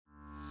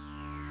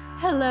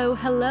Hello,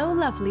 hello,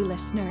 lovely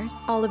listeners.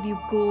 All of you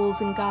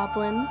ghouls and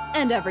goblins.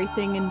 And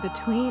everything in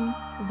between.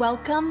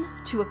 Welcome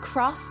to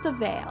Across the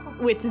Veil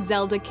with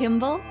Zelda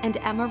Kimball and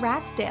Emma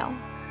Ragsdale.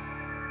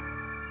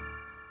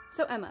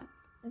 So Emma,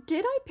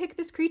 did I pick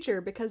this creature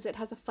because it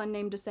has a fun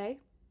name to say?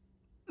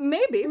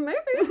 Maybe.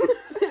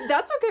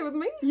 That's okay with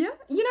me. Yeah.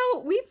 You know,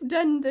 we've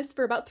done this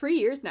for about 3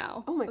 years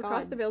now. Oh my God.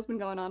 Across the Veil's been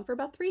going on for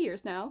about 3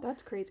 years now.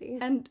 That's crazy.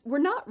 And we're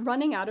not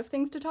running out of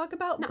things to talk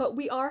about, No. but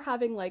we are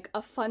having like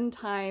a fun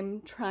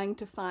time trying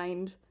to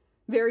find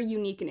very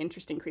unique and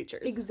interesting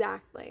creatures.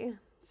 Exactly.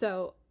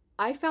 So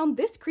I found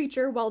this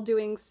creature while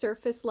doing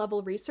surface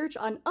level research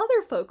on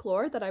other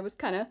folklore that I was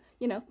kind of,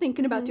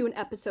 thinking about doing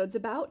episodes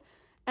about.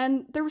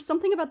 And there was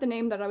something about the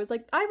name that I was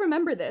like, I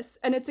remember this.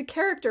 And it's a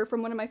character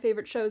from one of my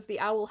favorite shows, The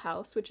Owl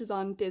House, which is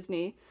on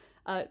Disney.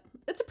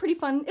 It's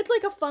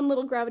like a fun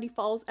little Gravity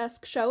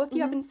Falls-esque show. If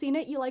you haven't seen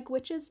it, you like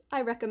witches,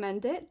 I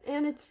recommend it.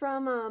 And it's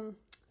from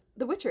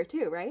The Witcher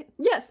too, right?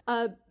 Yes,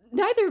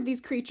 neither of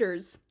these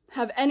creatures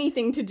have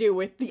anything to do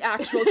with the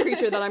actual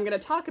creature that I'm going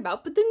to talk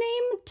about, but the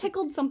name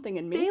tickled something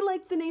in me. They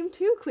like the name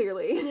too,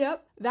 clearly.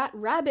 Yep. That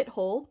rabbit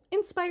hole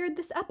inspired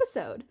this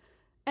episode.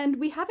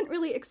 And we haven't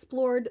really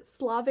explored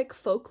Slavic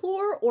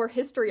folklore or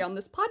history on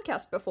this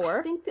podcast before.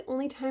 I think the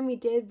only time we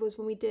did was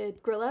when we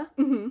did Grilla.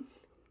 Mm-hmm.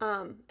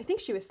 I think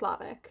she was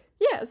Slavic.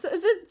 Yeah, so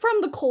is it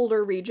from the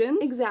colder regions?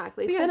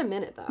 Exactly. It's been a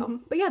minute, though. Mm-hmm.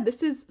 But yeah,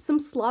 this is some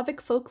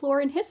Slavic folklore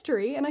and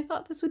history, and I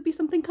thought this would be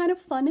something kind of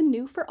fun and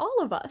new for all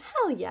of us.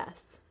 Hell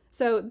yes.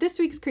 So this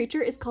week's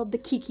creature is called the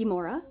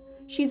Kikimora.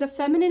 She's a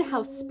feminine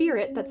house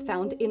spirit that's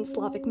found in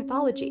Slavic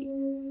mythology.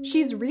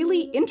 She's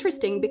really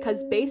interesting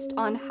because based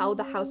on how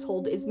the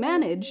household is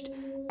managed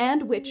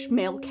and which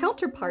male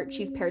counterpart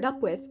she's paired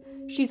up with,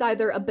 she's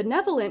either a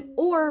benevolent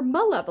or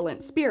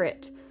malevolent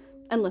spirit.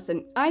 And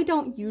listen, I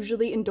don't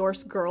usually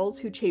endorse girls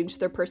who change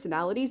their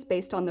personalities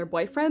based on their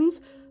boyfriends,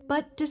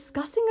 but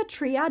discussing a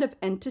triad of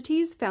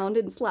entities found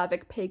in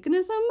Slavic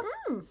paganism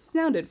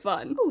sounded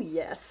fun. Oh,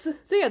 yes.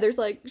 So yeah,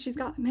 she's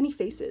got many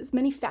faces,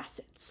 many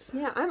facets.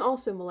 Yeah, I'm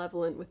also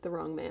malevolent with the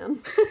wrong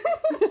man.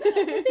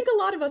 I think a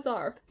lot of us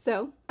are.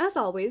 So, as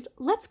always,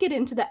 let's get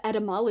into the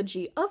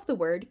etymology of the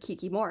word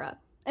Kikimora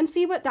and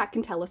see what that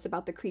can tell us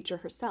about the creature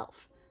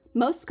herself.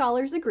 Most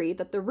scholars agree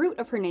that the root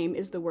of her name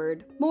is the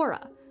word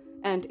mora,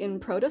 and in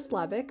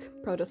Proto-Slavic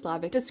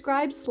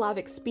describes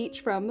Slavic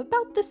speech from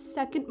about the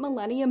 2nd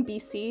millennium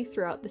BC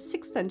throughout the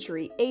 6th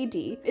century AD.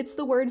 It's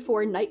the word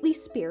for nightly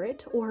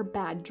spirit or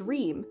bad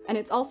dream, and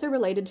it's also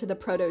related to the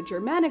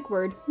Proto-Germanic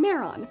word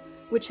meron,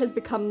 which has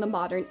become the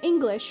modern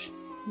English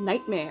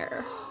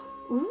nightmare.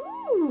 Ooh.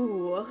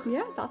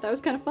 Yeah, I thought that was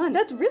kind of fun.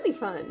 That's really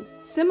fun.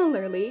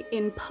 Similarly,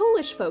 in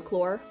Polish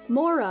folklore,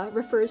 mora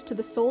refers to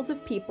the souls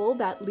of people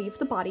that leave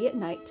the body at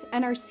night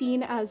and are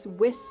seen as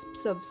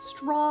wisps of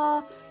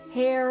straw,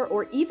 hair,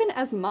 or even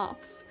as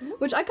moths,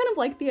 which I kind of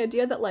like the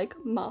idea that,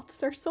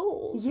 moths are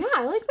souls. Yeah,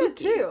 I like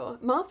Spooky. that too.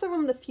 Moths are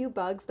one of the few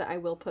bugs that I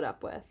will put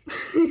up with.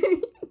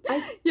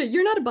 Yeah,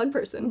 you're not a bug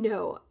person.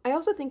 No. I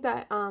also think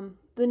that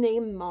the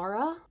name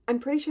Mara, I'm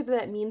pretty sure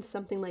that means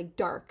something like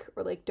dark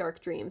or like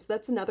dark dreams.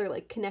 That's another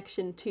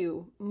connection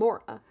to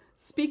Mora.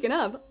 Speaking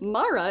of,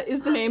 Mara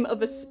is the name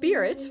of a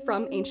spirit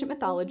from ancient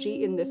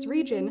mythology in this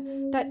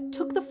region that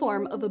took the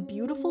form of a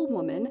beautiful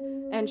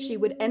woman, and she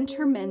would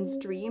enter men's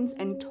dreams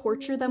and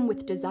torture them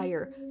with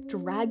desire,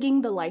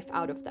 dragging the life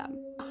out of them.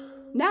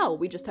 Now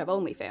we just have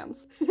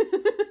OnlyFans.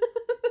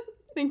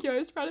 Thank you, I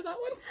was proud of that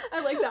one.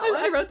 I like that one.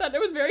 I wrote that and I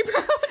was very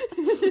proud.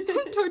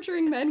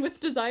 Torturing men with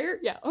desire?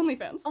 Yeah,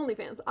 OnlyFans.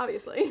 OnlyFans,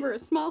 obviously. For a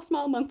small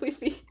monthly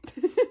fee.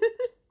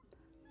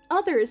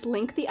 Others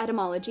link the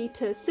etymology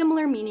to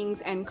similar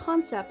meanings and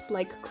concepts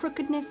like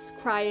crookedness,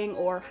 crying,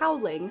 or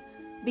howling.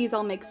 These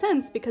all make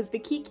sense because the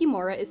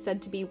Kikimora is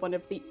said to be one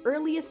of the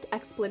earliest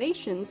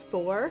explanations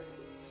for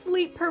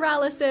sleep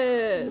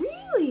paralysis.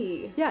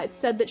 Really? Yeah, it's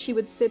said that she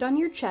would sit on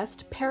your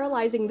chest,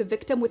 paralyzing the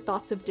victim with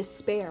thoughts of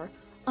despair,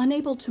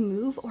 unable to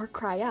move or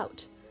cry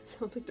out.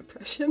 Sounds like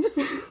depression.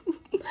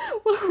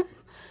 Well,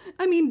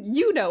 I mean,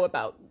 you know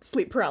about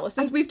sleep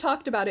paralysis. We've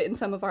talked about it in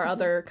some of our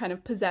other kind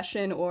of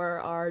possession or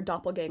our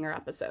doppelganger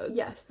episodes.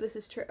 Yes, this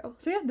is true.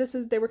 So yeah,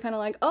 they were kind of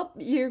like, oh,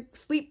 your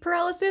sleep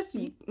paralysis,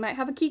 you might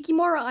have a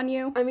Kikimora on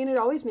you. I mean, it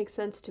always makes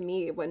sense to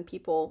me when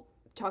people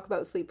talk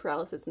about sleep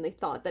paralysis and they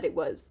thought that it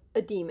was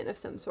a demon of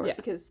some sort,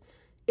 because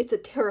it's a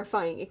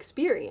terrifying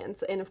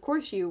experience. And of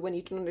course when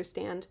you don't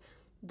understand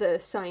the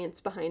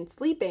science behind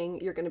sleeping,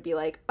 you're going to be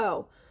like,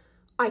 oh,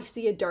 I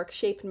see a dark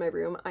shape in my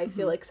room. I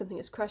feel like something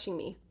is crushing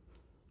me.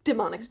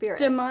 Demonic spirit.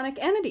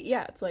 Demonic entity.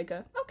 Yeah, it's like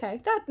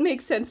okay, that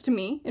makes sense to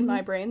me in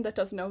my brain that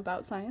doesn't know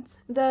about science.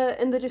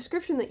 And the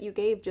description that you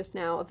gave just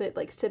now of it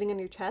sitting on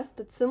your chest,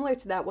 that's similar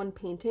to that one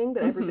painting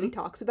that everybody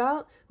talks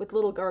about with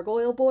little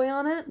gargoyle boy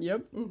on it.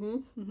 Yep.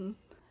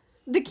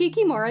 The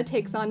Kikimora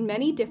takes on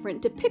many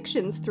different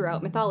depictions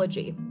throughout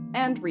mythology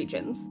and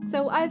regions,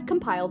 so I've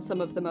compiled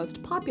some of the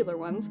most popular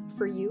ones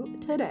for you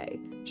today.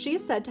 She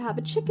is said to have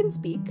a chicken's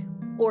beak,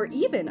 or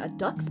even a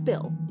duck's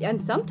bill, and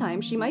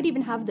sometimes she might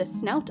even have the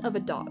snout of a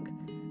dog.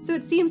 So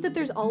it seems that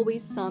there's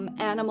always some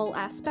animal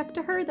aspect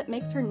to her that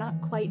makes her not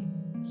quite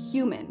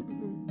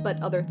human.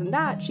 But other than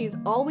that, she's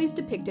always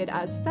depicted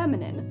as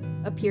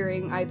feminine,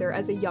 appearing either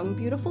as a young,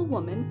 beautiful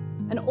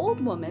woman, an old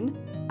woman,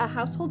 a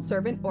household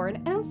servant, or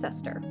an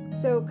ancestor.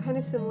 So kind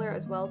of similar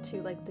as well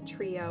to like the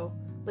trio,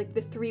 like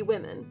the three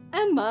women.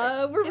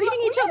 Emma, we're reading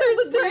each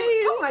other's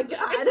brains. Oh my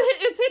god.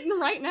 It's hidden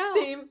right now.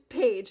 Same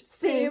page,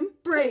 same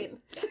brain.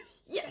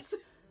 Yes.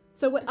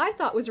 So what I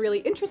thought was really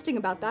interesting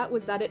about that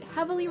was that it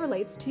heavily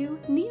relates to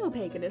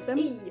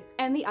neo-paganism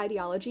and the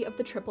ideology of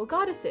the triple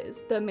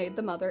goddesses, the Maid,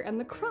 the Mother, and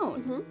the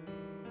Crone.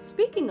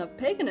 Speaking of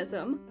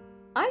paganism,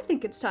 I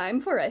think it's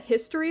time for a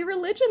history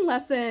religion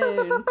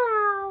lesson.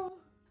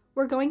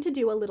 We're going to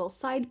do a little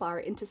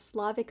sidebar into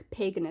Slavic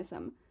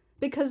paganism,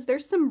 because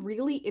there's some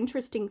really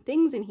interesting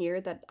things in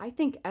here that I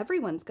think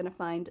everyone's going to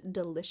find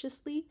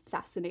deliciously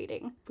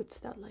fascinating.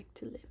 Wouldst thou like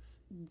to live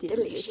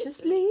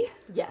Deliciously?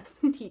 Yes,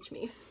 teach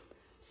me.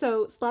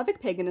 So,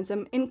 Slavic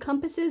paganism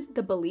encompasses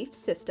the belief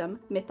system,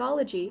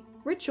 mythology,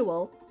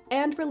 ritual,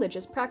 and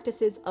religious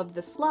practices of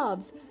the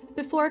Slavs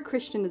before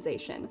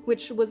Christianization,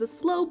 which was a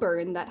slow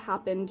burn that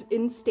happened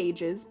in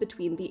stages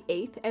between the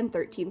 8th and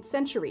 13th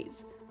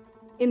centuries.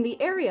 In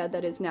the area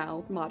that is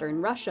now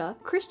modern Russia,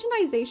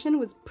 Christianization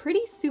was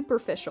pretty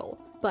superficial,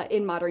 but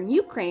in modern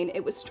Ukraine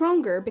it was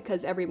stronger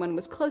because everyone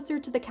was closer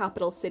to the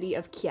capital city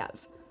of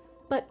Kiev.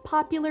 But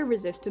popular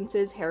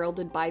resistances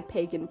heralded by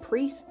pagan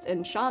priests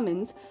and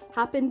shamans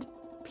happened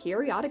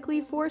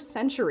periodically for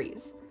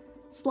centuries.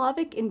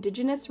 Slavic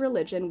indigenous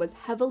religion was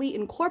heavily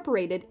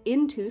incorporated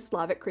into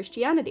Slavic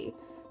Christianity,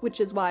 which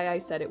is why I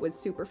said it was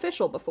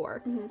superficial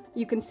before.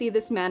 You can see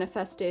this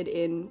manifested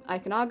in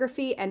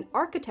iconography and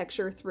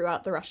architecture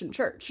throughout the Russian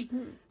church.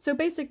 So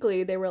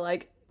basically, they were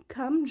like,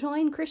 come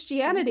join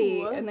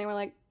Christianity. And they were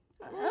like,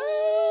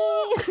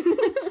 well,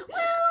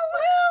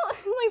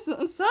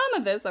 some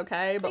of this,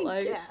 okay, but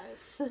I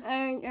guess.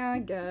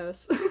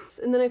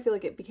 And then I feel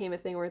like it became a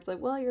thing where it's like,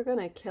 well, you're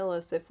gonna kill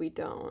us if we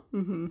don't.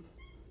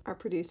 Our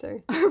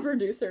producer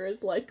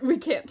is like, we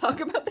can't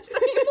talk about this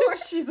anymore.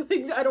 She's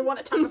like, I don't want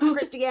to talk about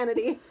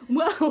Christianity.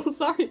 Well,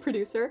 sorry,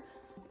 producer.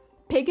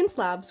 Pagan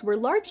Slavs were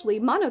largely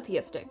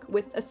monotheistic,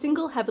 with a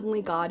single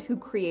heavenly god who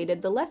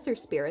created the lesser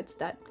spirits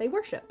that they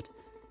worshipped.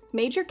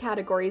 Major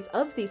categories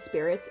of these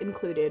spirits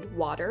included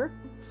water,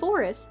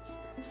 forests,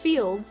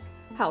 fields,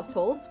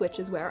 households, which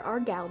is where our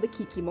gal, the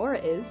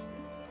Kikimora, is.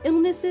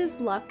 Illnesses,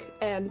 luck,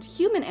 and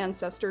human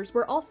ancestors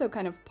were also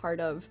kind of part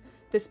of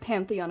this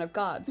pantheon of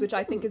gods, which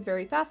I think is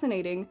very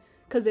fascinating,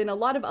 because in a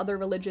lot of other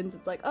religions,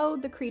 it's like, oh,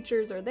 the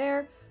creatures are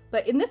there.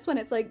 But in this one,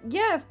 it's like,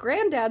 yeah, if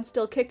Granddad's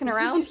still kicking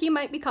around, he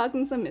might be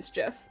causing some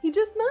mischief. He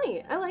just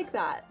might. I like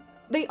that.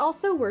 They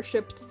also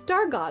worshipped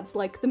star gods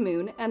like the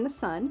moon and the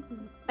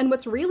sun. And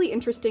what's really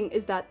interesting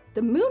is that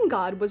the moon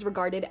god was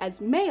regarded as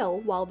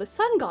male, while the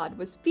sun god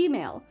was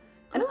female.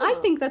 And I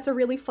think that's a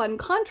really fun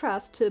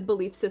contrast to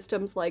belief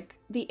systems like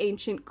the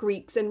ancient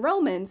Greeks and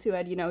Romans, who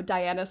had,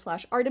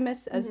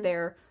 Diana/Artemis as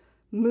their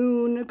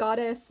moon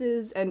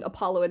goddesses and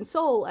Apollo and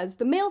Sol as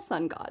the male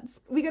sun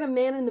gods. We got a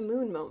man in the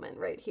moon moment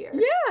right here.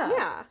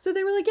 Yeah. So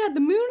they were like, yeah, the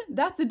moon,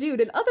 that's a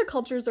dude. And other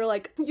cultures are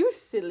like, you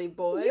silly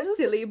boy. You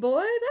silly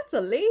boy, that's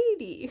a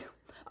lady.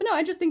 But no,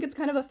 I just think it's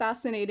kind of a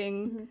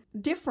fascinating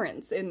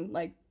difference in,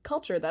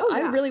 culture that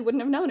I really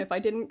wouldn't have known if I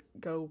didn't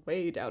go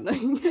way down the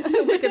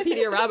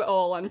Wikipedia rabbit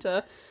hole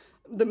onto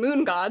the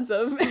moon gods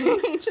of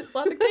ancient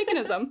Slavic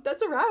paganism.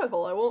 That's a rabbit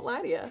hole, I won't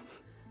lie to you.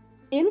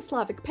 In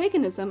Slavic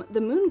paganism, the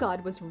moon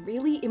god was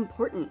really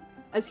important,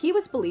 as he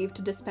was believed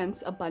to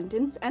dispense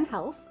abundance and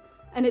health,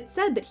 and it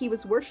said that he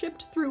was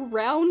worshipped through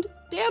round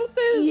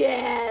dances.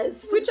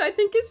 Yes! Which I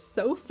think is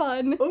so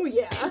fun. Oh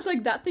yeah. It's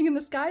like that thing in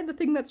the sky, the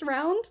thing that's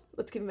round.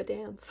 Let's give him a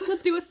dance.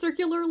 Let's do a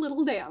circular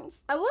little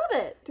dance. I love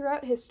it!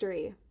 Throughout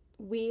history,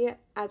 we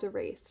as a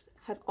race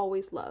have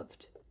always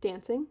loved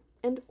dancing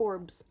and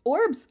orbs.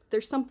 Orbs!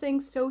 There's something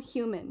so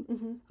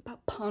human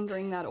about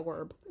pondering that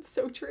orb. It's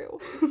so true.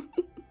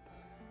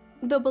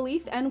 The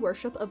belief and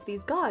worship of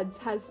these gods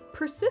has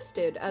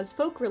persisted as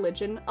folk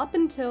religion up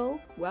until,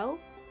 well,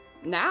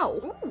 now.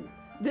 Ooh.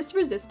 This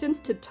resistance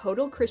to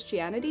total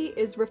Christianity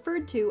is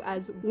referred to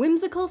as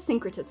whimsical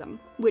syncretism,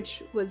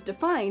 which was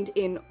defined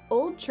in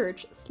Old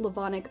Church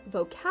Slavonic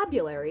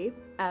vocabulary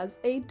as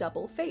a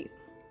double faith.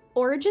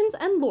 Origins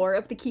and lore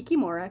of the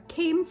Kikimora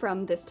came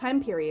from this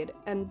time period,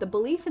 and the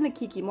belief in the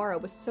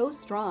Kikimora was so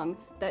strong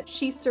that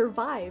she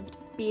survived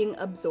being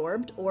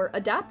absorbed or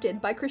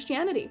adapted by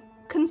Christianity.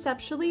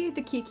 Conceptually,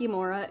 the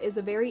Kikimora is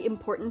a very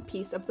important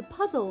piece of the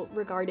puzzle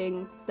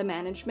regarding the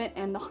management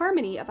and the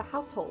harmony of a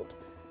household.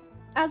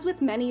 As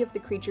with many of the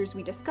creatures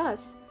we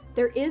discuss,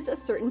 there is a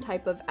certain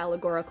type of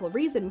allegorical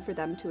reason for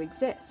them to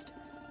exist.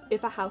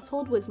 If a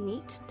household was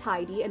neat,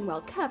 tidy, and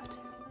well kept,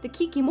 the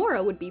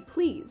Kikimora would be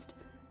pleased.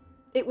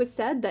 It was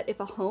said that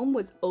if a home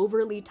was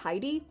overly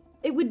tidy,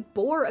 it would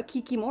bore a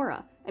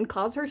Kikimora and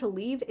cause her to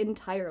leave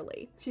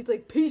entirely. She's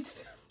like,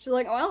 peace. She's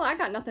like, well, I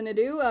got nothing to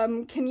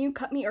do. Can you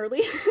cut me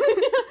early?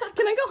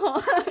 Can I go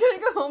home? Can I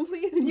go home,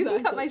 please? Exactly. You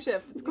can cut my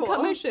shift. It's cool.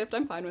 Cut my shift.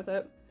 I'm fine with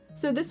it.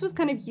 So this was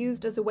kind of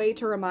used as a way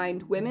to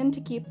remind women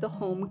to keep the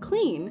home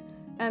clean.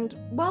 And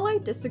while I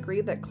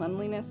disagree that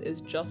cleanliness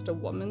is just a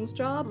woman's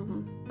job,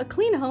 a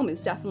clean home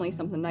is definitely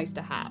something nice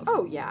to have.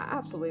 Oh yeah,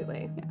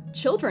 absolutely. Yeah.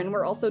 Children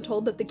were also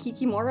told that the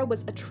Kikimora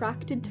was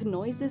attracted to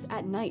noises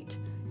at night,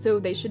 so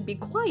they should be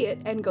quiet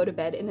and go to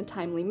bed in a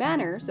timely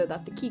manner so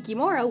that the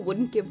Kikimora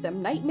wouldn't give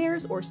them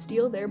nightmares or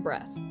steal their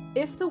breath.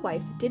 If the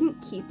wife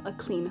didn't keep a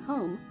clean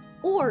home,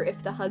 or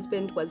if the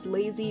husband was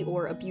lazy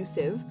or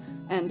abusive,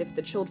 and if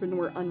the children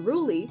were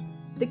unruly,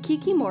 the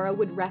Kikimora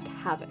would wreak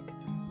havoc,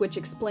 which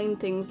explained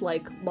things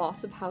like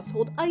loss of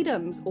household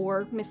items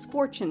or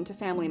misfortune to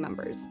family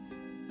members.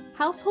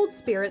 Household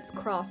spirits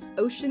cross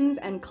oceans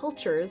and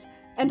cultures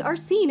and are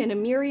seen in a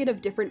myriad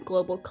of different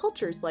global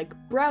cultures like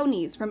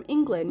brownies from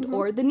England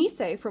or the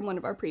Nisei from one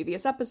of our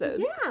previous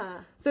episodes. Yeah.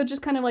 So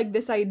just kind of like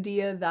this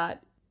idea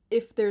that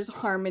if there's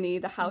harmony,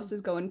 the house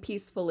is going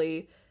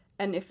peacefully,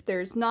 and if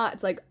there's not,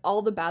 it's like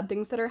all the bad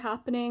things that are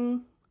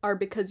happening are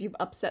because you've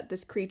upset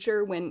this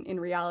creature, when in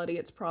reality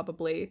it's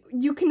probably,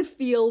 you can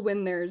feel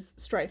when there's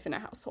strife in a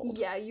household.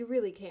 Yeah, you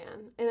really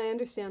can. And I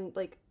understand,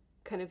 like,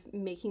 kind of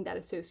making that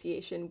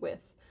association with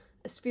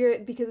a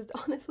spirit, because it's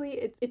honestly,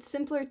 it's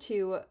simpler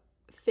to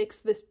fix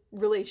this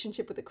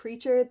relationship with a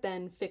creature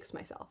than fix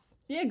myself.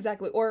 Yeah,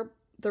 exactly. Or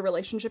the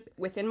relationship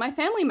within my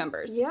family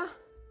members. Yeah.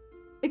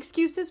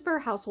 Excuses for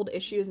household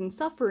issues and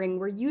suffering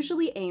were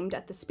usually aimed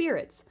at the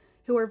spirits,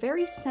 who are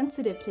very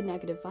sensitive to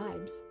negative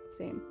vibes.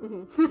 Same.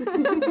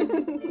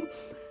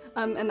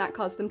 And that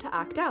caused them to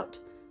act out.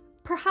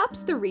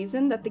 Perhaps the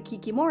reason that the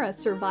Kikimora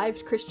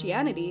survived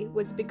Christianity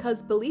was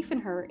because belief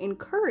in her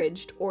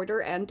encouraged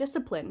order and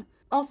discipline.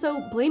 Also,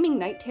 blaming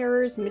night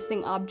terrors,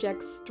 missing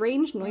objects,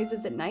 strange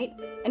noises at night,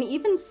 and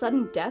even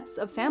sudden deaths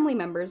of family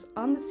members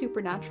on the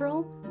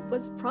supernatural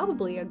was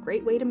probably a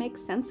great way to make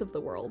sense of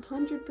the world.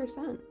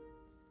 100%.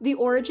 The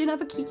origin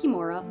of a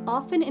Kikimora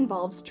often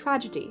involves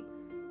tragedy.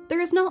 There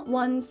is not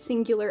one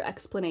singular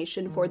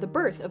explanation for the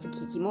birth of a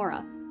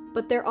Kikimora,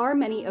 but there are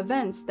many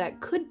events that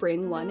could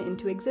bring one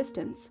into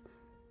existence.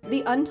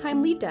 The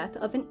untimely death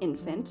of an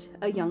infant,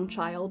 a young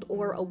child,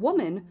 or a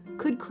woman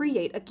could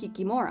create a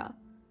Kikimora.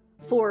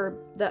 For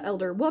the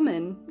elder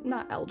woman,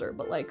 not elder,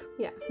 but like,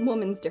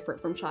 woman's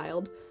different from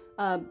child.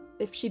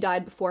 If she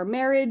died before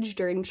marriage,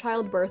 during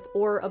childbirth,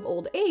 or of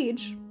old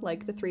age,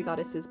 like the three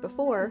goddesses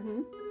before,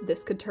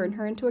 this could turn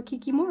her into a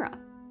Kikimora.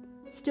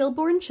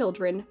 Stillborn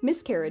children,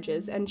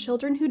 miscarriages, and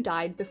children who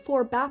died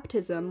before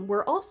baptism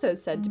were also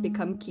said to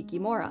become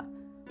Kikimora,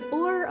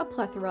 or a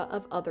plethora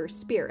of other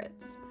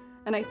spirits.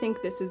 And I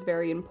think this is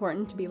very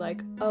important to be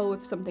like, oh,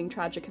 if something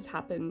tragic has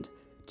happened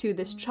to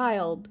this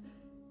child,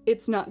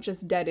 it's not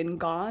just dead and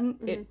gone,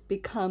 it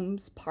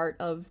becomes part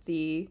of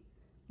the,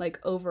 like,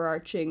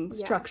 overarching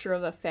structure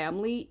of a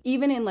family,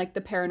 even in, like, the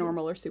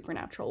paranormal or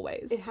supernatural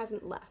ways. It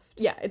hasn't left.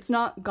 Yeah, it's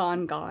not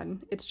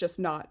gone, it's just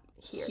not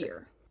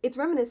here. It's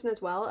reminiscent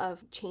as well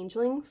of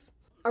changelings.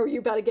 Are you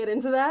about to get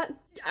into that?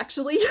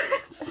 Actually,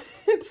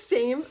 yes. It's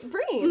same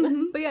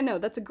brain. But yeah, no,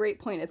 that's a great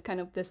point. It's kind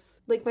of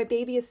this... Like, my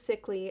baby is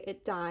sickly,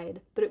 it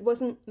died, but it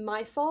wasn't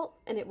my fault,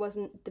 and it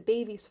wasn't the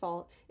baby's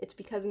fault. It's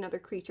because another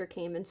creature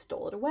came and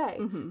stole it away.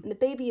 And the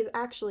baby is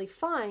actually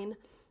fine.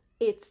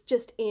 It's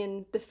just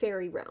in the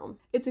fairy realm.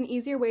 It's an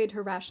easier way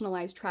to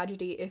rationalize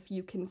tragedy if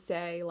you can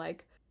say,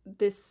 like,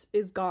 this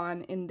is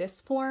gone in this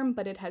form,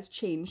 but it has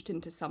changed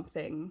into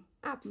something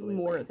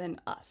more than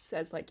us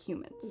as, like,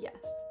 humans. Yes.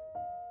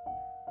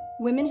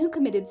 Women who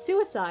committed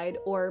suicide,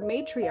 or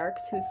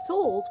matriarchs whose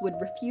souls would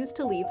refuse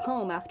to leave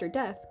home after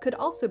death, could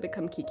also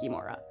become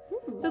Kikimora.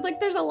 So, like,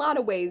 there's a lot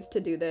of ways to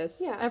do this.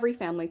 Yeah. Every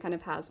family kind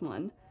of has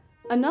one.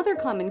 Another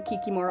common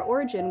Kikimora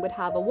origin would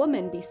have a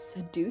woman be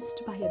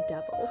seduced by a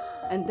devil,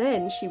 and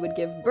then she would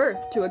give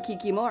birth to a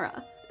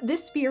Kikimora.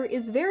 This fear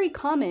is very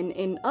common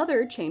in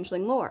other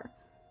changeling lore.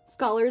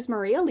 Scholars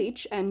Maria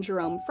Leach and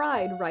Jerome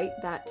Fried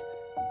write that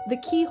the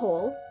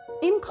keyhole,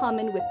 in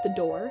common with the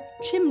door,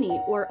 chimney,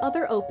 or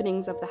other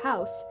openings of the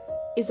house,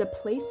 is a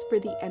place for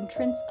the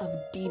entrance of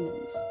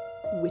demons,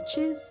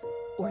 witches,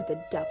 or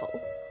the devil.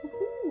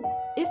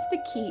 If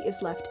the key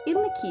is left in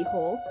the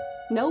keyhole,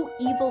 no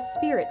evil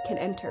spirit can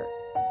enter.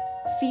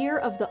 Fear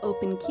of the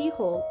open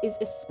keyhole is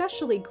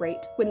especially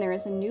great when there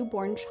is a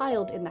newborn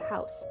child in the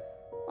house,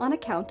 on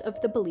account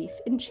of the belief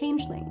in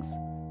changelings.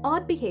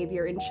 Odd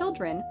behavior in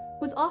children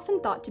was often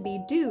thought to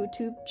be due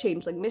to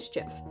changeling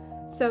mischief.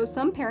 So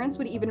some parents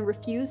would even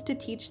refuse to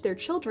teach their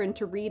children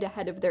to read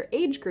ahead of their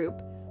age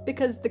group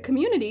because the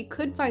community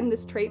could find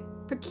this trait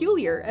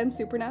peculiar and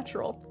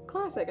supernatural.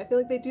 Classic. I feel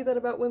like they do that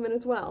about women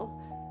as well.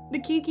 The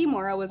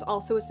Kikimora was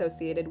also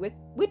associated with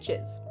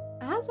witches.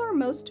 As are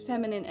most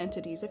feminine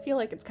entities, I feel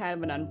like it's kind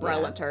of an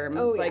umbrella term.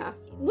 Oh, it's like,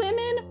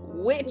 women,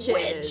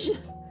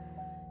 witches.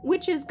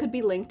 Witches could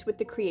be linked with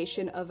the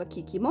creation of a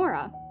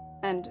Kikimora.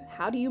 And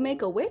how do you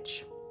make a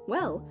witch?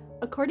 Well,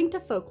 according to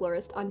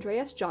folklorist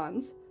Andreas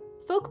Johns,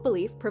 folk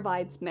belief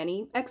provides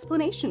many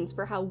explanations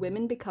for how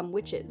women become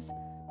witches.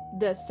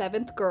 The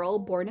seventh girl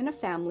born in a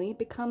family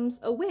becomes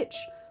a witch,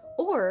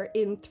 or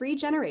in 3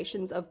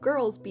 generations of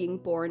girls being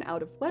born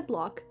out of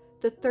wedlock,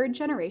 the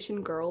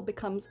third-generation girl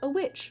becomes a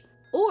witch,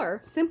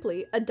 or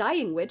simply a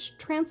dying witch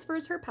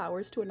transfers her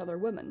powers to another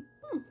woman.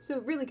 So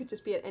it really could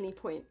just be at any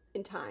point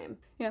in time.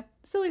 Yeah,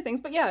 silly things.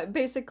 But yeah,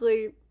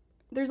 basically,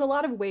 there's a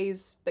lot of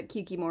ways that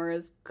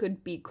Kikimoras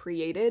could be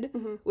created,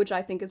 which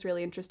I think is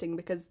really interesting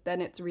because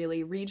then it's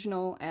really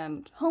regional,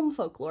 and home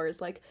folklore is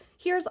like,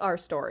 here's our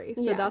story.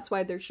 So that's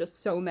why there's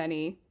just so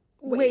many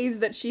ways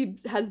that she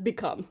has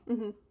become.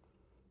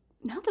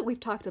 Now that we've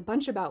talked a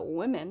bunch about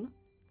women,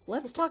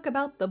 let's talk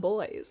about the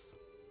boys.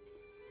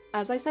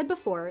 As I said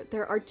before,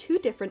 there are two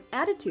different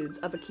attitudes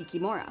of a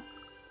Kikimora.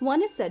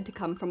 One is said to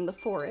come from the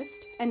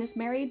forest and is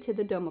married to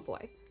the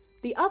domovoi.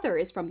 The other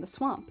is from the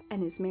swamp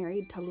and is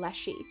married to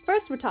Leshi.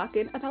 First, we're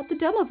talking about the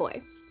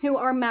domovoi, who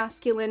are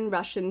masculine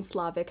Russian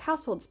Slavic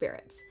household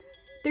spirits.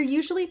 They're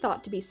usually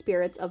thought to be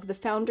spirits of the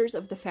founders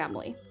of the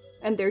family,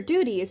 and their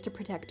duty is to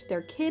protect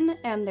their kin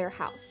and their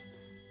house.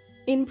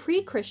 In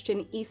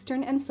pre-Christian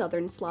Eastern and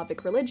Southern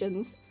Slavic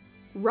religions,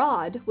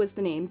 Rod was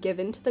the name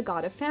given to the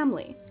god of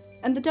family,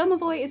 and the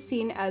domovoi is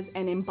seen as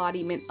an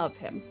embodiment of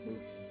him.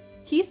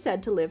 He's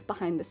said to live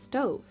behind the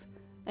stove,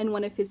 and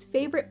one of his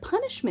favorite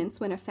punishments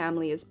when a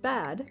family is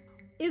bad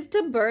is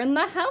to burn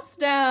the house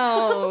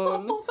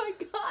down. Oh my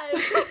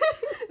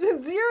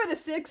god. 0 to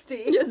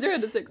 60. Yeah, 0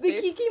 to 60.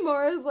 The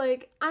Kikimora is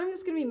like, I'm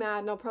just gonna be mad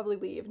and I'll probably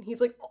leave. And he's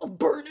like, I'll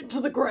burn it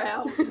to the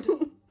ground.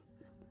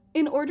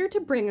 In order to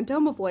bring a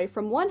domovoi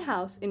from one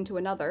house into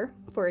another,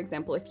 for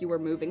example, if you were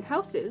moving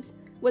houses,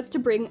 was to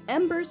bring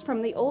embers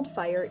from the old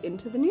fire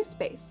into the new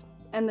space,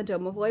 and the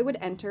domovoi would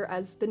enter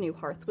as the new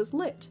hearth was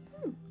lit.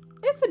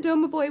 If a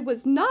domovoi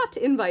was not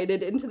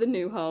invited into the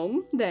new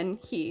home, then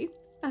he,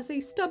 as a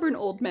stubborn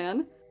old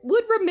man,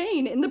 would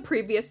remain in the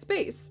previous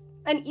space,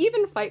 and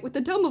even fight with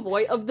the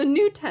domovoi of the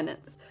new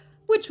tenants,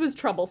 which was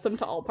troublesome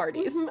to all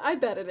parties. I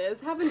bet it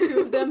is. Having two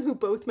of them who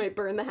both might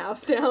burn the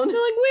house down. They're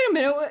like, wait a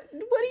minute, what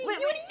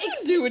are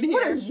you doing here?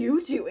 What are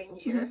you doing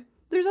here?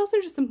 There's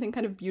also just something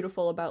kind of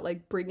beautiful about,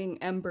 like,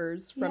 bringing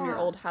embers from your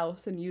old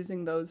house and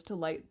using those to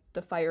light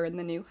the fire in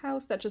the new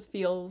house. That just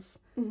feels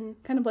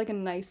kind of like a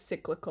nice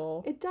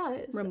cyclical It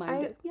does.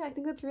 reminder. I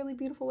think that's a really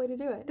beautiful way to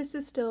do it. This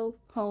is still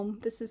home.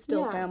 This is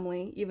still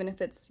family, even if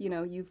it's,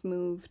 you've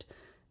moved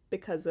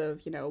because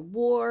of,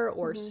 war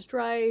or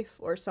strife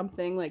or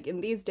something. Like,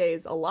 in these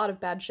days, a lot of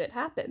bad shit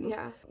happened.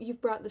 Yeah. You've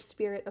brought the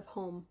spirit of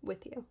home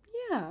with you.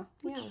 Yeah.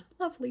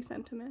 Lovely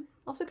sentiment.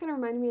 Also kind of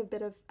reminded me a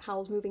bit of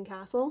Howl's Moving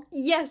Castle.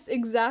 Yes,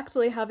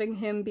 exactly. Having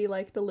him be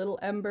like the little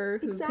ember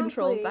who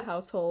controls the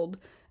household.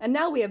 And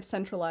now we have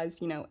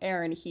centralized,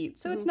 air and heat,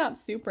 so it's not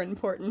super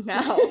important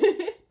now.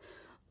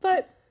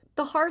 But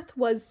the hearth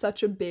was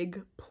such a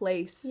big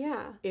place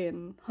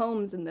in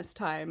homes in this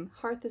time.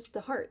 Hearth is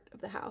the heart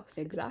of the house.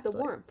 Exactly. It's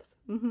the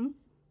warmth.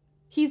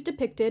 He's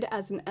depicted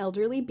as an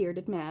elderly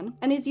bearded man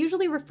and is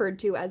usually referred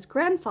to as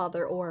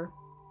grandfather or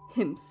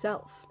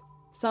himself.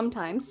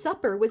 Sometimes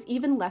supper was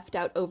even left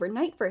out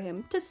overnight for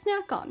him to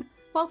snack on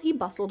while he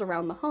bustled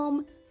around the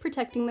home,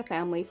 protecting the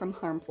family from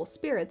harmful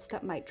spirits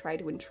that might try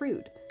to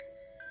intrude.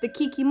 The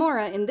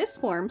Kikimora in this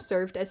form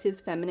served as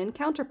his feminine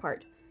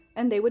counterpart,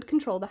 and they would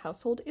control the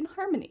household in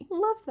harmony.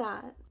 Love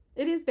that.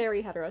 It is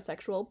very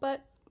heterosexual,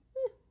 but,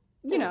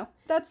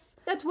 that's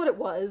what it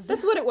was.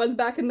 That's what it was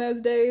back in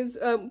those days.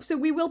 So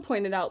we will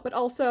point it out, but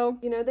also...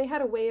 they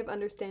had a way of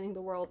understanding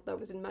the world that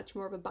was in much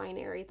more of a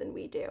binary than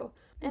we do.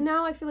 And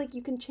now I feel like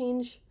you can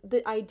change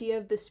the idea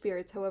of the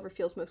spirits however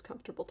feels most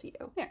comfortable to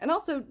you. Yeah, and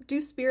also, do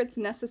spirits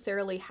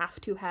necessarily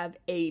have to have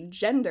a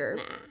gender?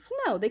 Nah.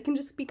 No, they can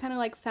just be kind of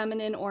like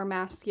feminine or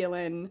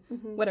masculine,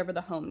 whatever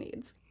the home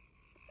needs.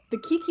 The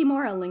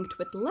Kikimora linked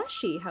with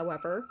Leshi,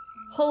 however,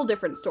 whole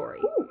different story.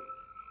 Ooh.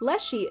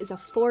 Leshi is a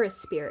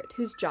forest spirit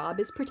whose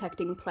job is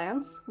protecting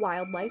plants,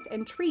 wildlife,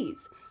 and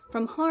trees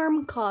from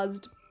harm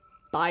caused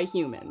by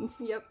humans.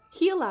 Yep.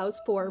 He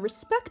allows for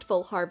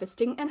respectful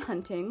harvesting and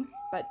hunting,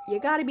 but you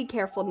gotta be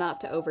careful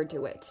not to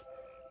overdo it.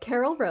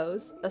 Carol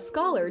Rose, a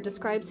scholar,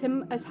 describes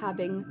him as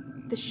having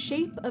the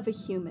shape of a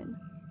human,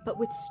 but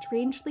with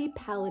strangely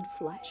pallid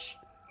flesh,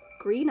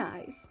 green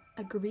eyes,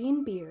 a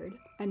green beard,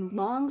 and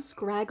long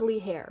scraggly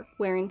hair,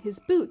 wearing his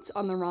boots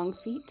on the wrong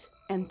feet,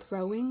 and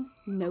throwing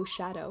no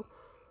shadow.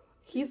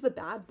 He's the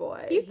bad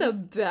boy. He's the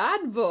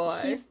bad boy.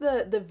 He's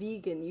the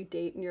vegan you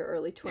date in your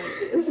early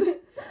 20s.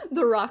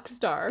 The rock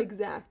star.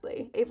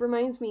 Exactly. It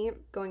reminds me,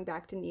 going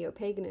back to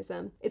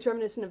neo-paganism, it's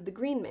reminiscent of the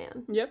Green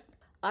Man. Yep.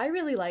 I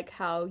really like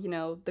how,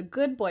 the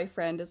good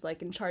boyfriend is,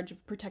 like, in charge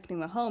of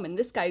protecting the home, and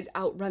this guy's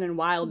out running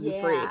wild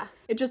and free.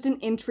 It's just an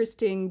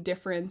interesting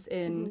difference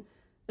in,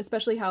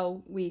 especially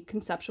how we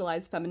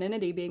conceptualize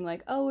femininity being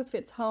like, oh, if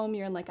it's home,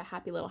 you're in, like, a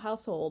happy little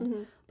household.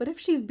 But if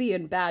she's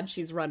being bad,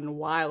 she's running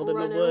wild in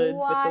the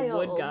woods with the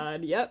wood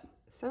god. Yep.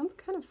 Sounds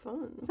kind of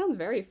fun. Sounds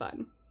very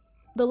fun.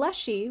 The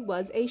Leshi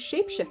was a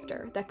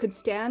shapeshifter that could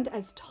stand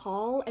as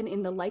tall and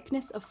in the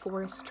likeness of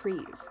forest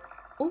trees,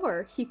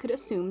 or he could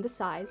assume the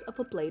size of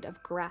a blade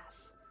of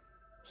grass.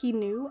 He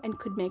knew and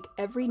could make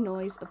every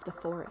noise of the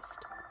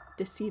forest,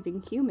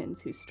 deceiving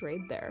humans who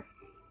strayed there.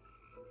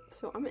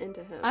 So I'm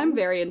into him. I'm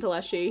very into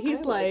Leshy.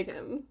 He's I like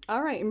him.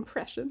 All right,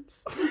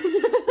 impressions.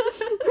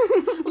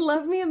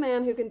 Love me a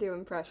man who can do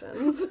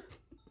impressions.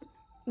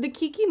 The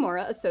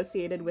Kikimora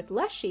associated with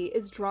Leshy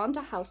is drawn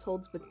to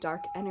households with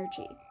dark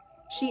energy.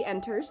 She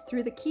enters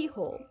through the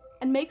keyhole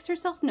and makes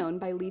herself known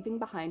by leaving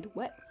behind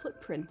wet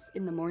footprints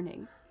in the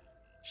morning.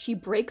 She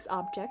breaks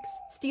objects,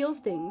 steals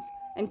things,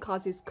 and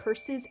causes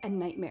curses and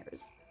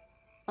nightmares.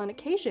 On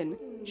occasion,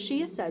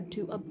 she is said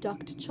to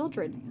abduct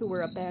children who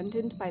were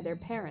abandoned by their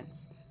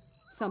parents,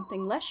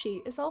 something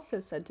Leshy is also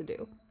said to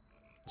do.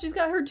 She's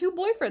got her 2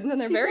 boyfriends, and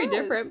they're very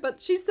different,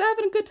 but she's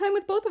having a good time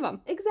with both of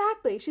them.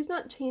 Exactly. She's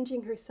not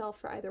changing herself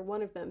for either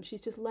one of them.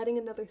 She's just letting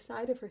another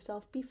side of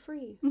herself be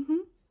free. Mm-hmm.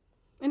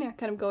 And yeah,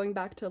 kind of going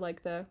back to,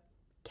 like, the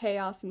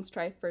chaos and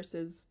strife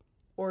versus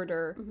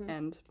order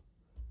and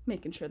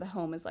making sure the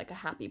home is, like, a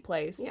happy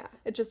place. Yeah.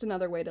 It's just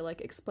another way to,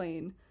 like,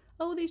 explain,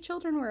 oh, these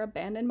children were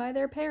abandoned by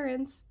their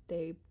parents.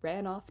 They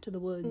ran off to the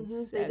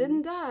woods. They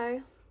didn't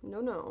die.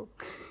 No.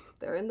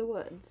 They're in the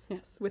woods.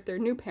 Yes, with their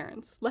new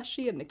parents,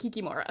 Leshy and the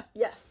Kikimora.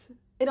 Yes.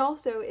 It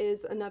also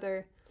is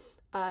another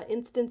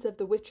instance of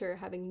the Witcher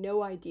having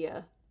no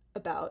idea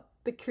about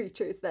the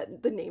creatures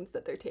the names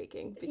that they're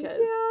taking, because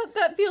yeah,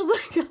 that feels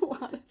like a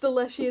lot. The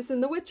Leshy is in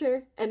The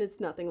Witcher, and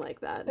it's nothing like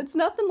that. It's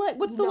nothing like.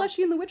 What's the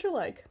Leshy in The Witcher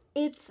like?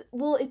 It's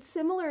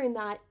similar in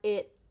that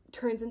it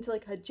turns into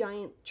like a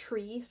giant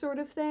tree sort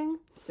of thing.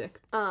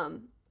 Sick.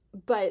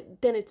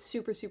 But then it's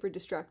super, super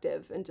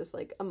destructive and just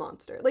like a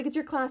monster. Like, it's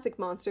your classic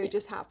monster. It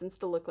just happens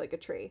to look like a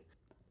tree.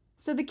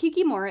 So the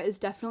Kikimora is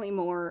definitely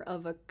more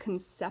of a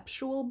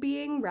conceptual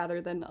being rather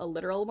than a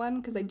literal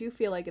one, because I do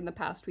feel like in the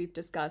past we've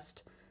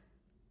discussed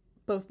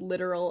both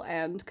literal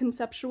and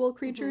conceptual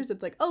creatures.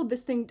 It's like, oh,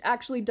 this thing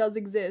actually does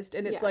exist,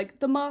 and it's like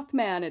the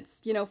Mothman,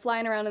 it's, you know,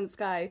 flying around in the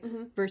sky,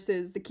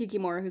 versus the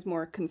Kikimora, who's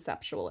more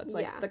conceptual. It's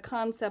like the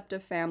concept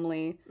of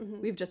family.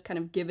 We've just kind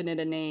of given it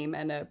a name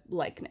and a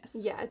likeness.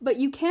 Yeah. But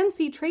you can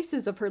see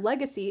traces of her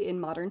legacy in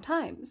modern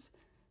times.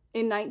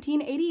 In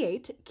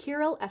 1988,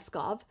 Kirill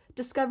Eskov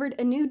discovered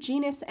a new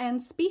genus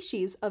and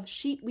species of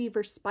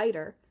sheet-weaver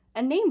spider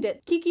and named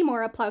it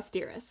Kikimora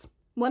plausteris.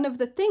 One of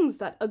the things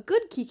that a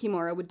good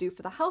Kikimora would do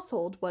for the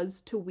household was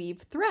to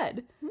weave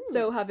thread.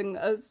 So having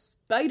a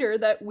spider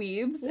that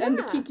weaves and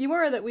the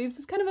Kikimora that weaves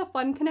is kind of a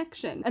fun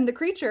connection. And the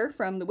creature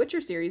from the Witcher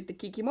series, the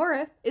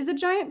Kikimora, is a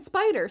giant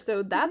spider,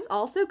 so that's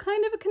also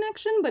kind of a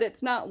connection, but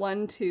it's not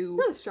one to...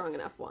 Not a strong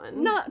enough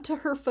one. Not to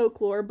her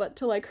folklore, but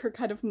to, like, her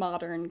kind of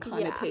modern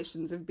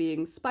connotations of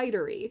being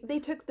spidery. They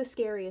took the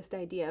scariest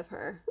idea of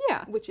her.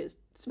 Yeah. Which is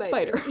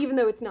spiders. Even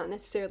though it's not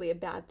necessarily a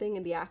bad thing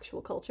in the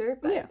actual culture,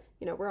 but,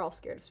 you know, we're all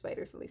scared of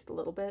spiders at least a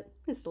little bit.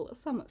 It's a little,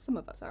 some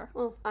of us are.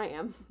 Well, I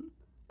am.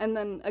 And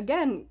then,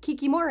 again,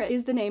 Kikimora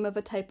is the name of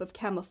a type of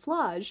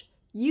camouflage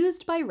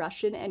used by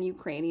Russian and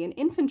Ukrainian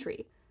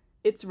infantry.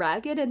 It's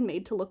ragged and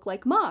made to look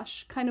like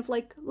mosh, kind of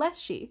like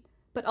Leshy.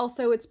 But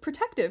also it's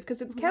protective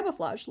because it's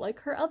camouflage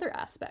like her other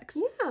aspects.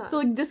 Yeah. So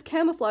like this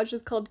camouflage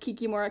is called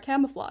Kikimora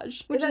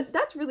camouflage. Which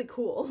that's really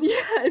cool.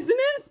 Yeah, isn't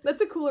it?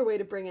 That's a cooler way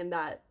to bring in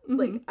that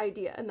like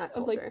idea and that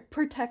culture. Of like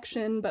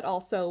protection but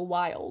also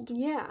wild.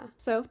 Yeah.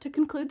 So to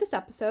conclude this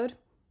episode,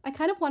 I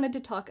kind of wanted to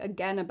talk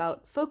again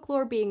about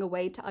folklore being a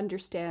way to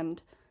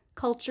understand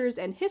cultures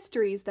and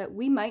histories that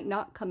we might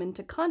not come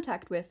into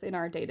contact with in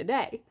our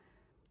day-to-day.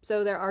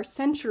 So there are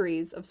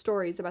centuries of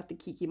stories about the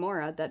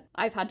Kikimora that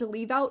I've had to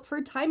leave out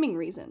for timing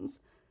reasons.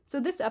 So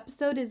this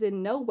episode is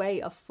in no way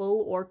a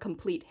full or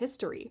complete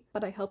history,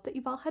 but I hope that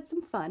you've all had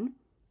some fun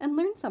and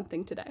learned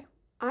something today.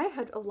 I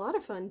had a lot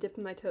of fun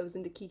dipping my toes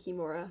into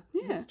Kikimora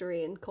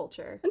history and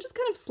culture. And just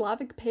kind of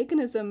Slavic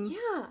paganism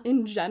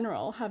in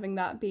general, having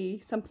that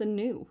be something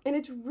new. And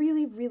it's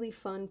really, really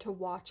fun to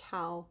watch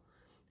how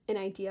an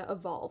idea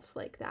evolves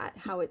like that,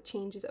 how it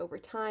changes over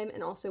time,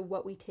 and also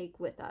what we take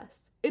with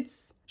us.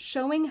 It's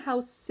showing how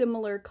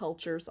similar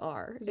cultures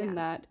are in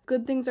that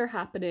good things are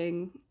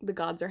happening, the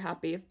gods are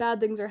happy. If bad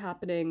things are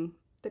happening,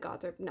 the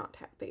gods are not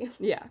happy.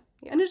 Yeah.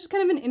 And it's just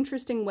kind of an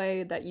interesting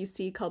way that you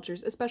see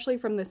cultures, especially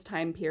from this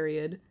time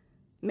period,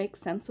 make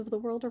sense of the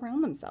world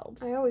around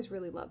themselves. I always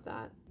really love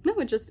that. No,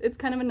 it's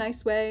kind of a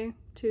nice way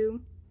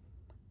to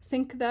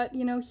think that,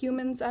 you know,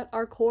 humans at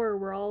our core,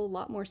 we're all a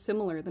lot more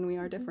similar than we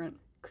are different.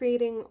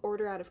 Creating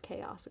order out of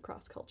chaos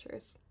across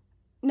cultures.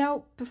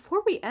 Now,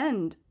 before we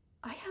end,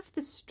 I have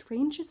the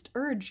strangest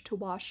urge to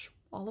wash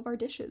all of our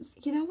dishes.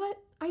 You know what?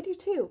 I do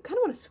too. Kind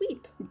of want to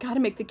sweep. Gotta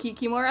make the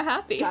Kikimora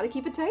happy. Gotta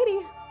keep it tidy.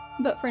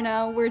 But for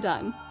now, we're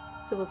done.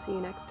 So we'll see you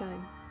next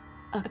time.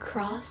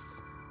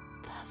 Across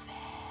the